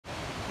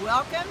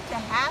Welcome to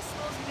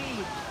Haskell's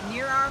Beach,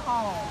 near our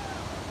home.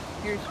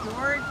 Here's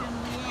George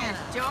and Leanna.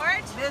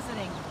 George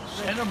Visiting.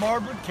 Santa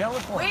Barbara,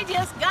 California. We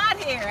just got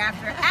here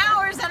after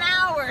hours and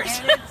hours.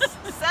 And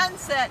it's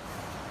sunset.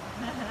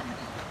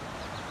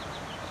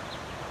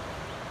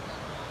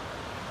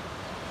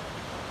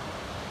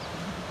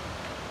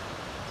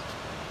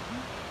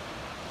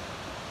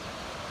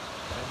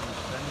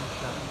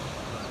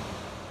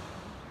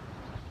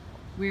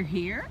 We're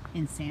here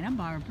in Santa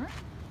Barbara,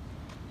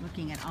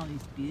 looking at all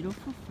these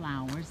beautiful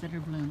flowers that are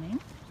blooming.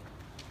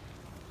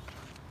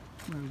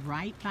 We're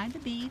right by the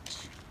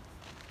beach,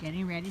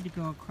 getting ready to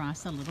go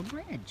across a little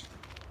bridge.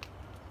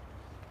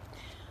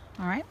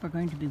 All right, we're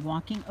going to be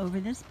walking over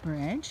this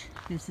bridge.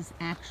 This is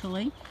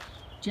actually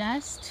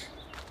just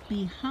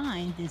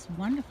behind this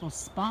wonderful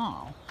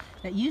spa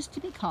that used to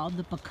be called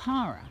the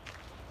Bacara.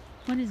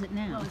 What is it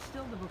now? Well, it's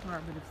still the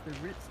Bacara, but it's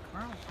the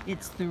Ritz-Carlton.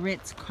 It's the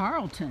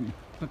Ritz-Carlton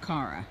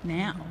Bacara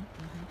now.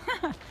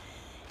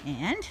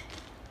 And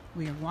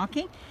we are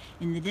walking.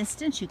 In the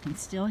distance, you can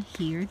still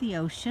hear the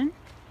ocean.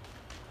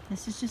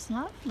 This is just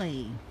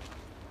lovely.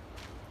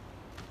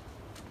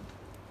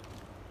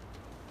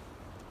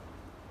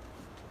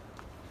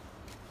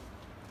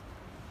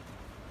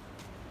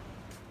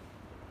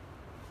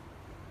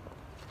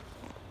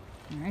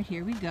 All right,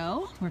 here we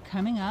go. We're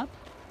coming up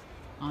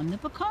on the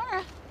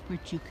Bacara,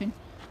 which you can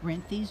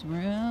rent these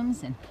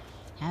rooms and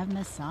have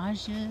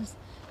massages,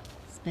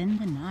 spend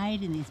the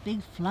night in these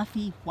big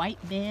fluffy white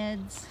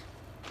beds,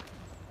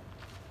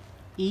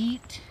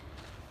 eat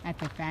at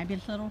the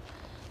fabulous little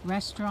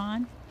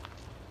restaurant.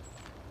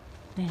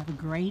 They have a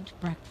great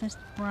breakfast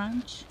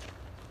brunch.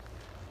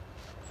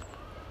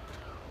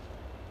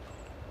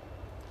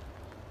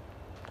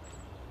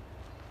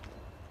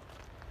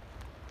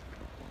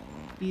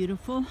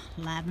 Beautiful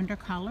lavender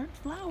colored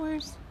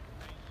flowers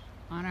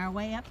on our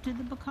way up to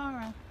the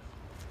Bacara.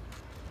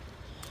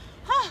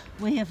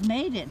 We have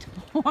made it,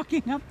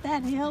 walking up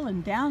that hill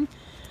and down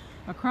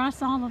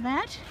across all of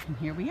that, and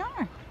here we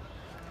are.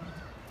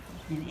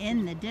 And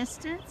in the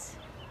distance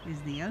is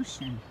the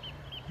ocean.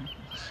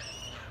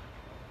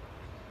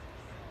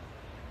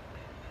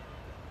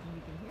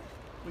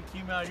 We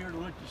came out here to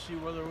look to see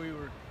whether we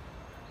were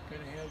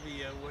going to have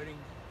the wedding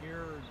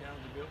here or down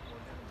at the Biltmore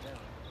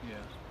downtown.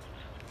 Yeah.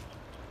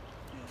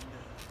 And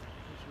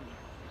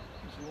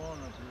this lawn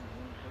up here is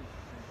one place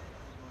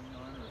going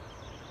on,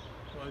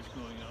 or was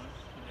going on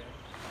today.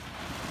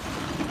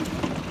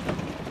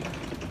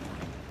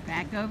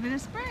 Back over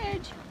this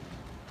bridge.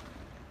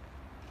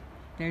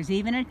 There's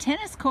even a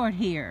tennis court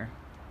here,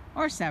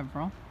 or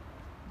several.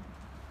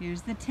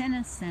 Here's the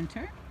tennis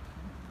center.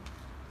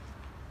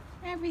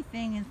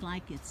 Everything is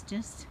like it's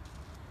just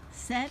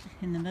set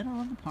in the middle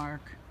of the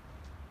park.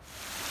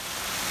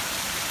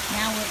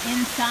 Now we're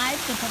inside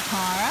the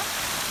Bacara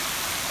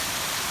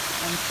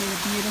and see a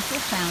beautiful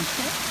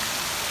fountain.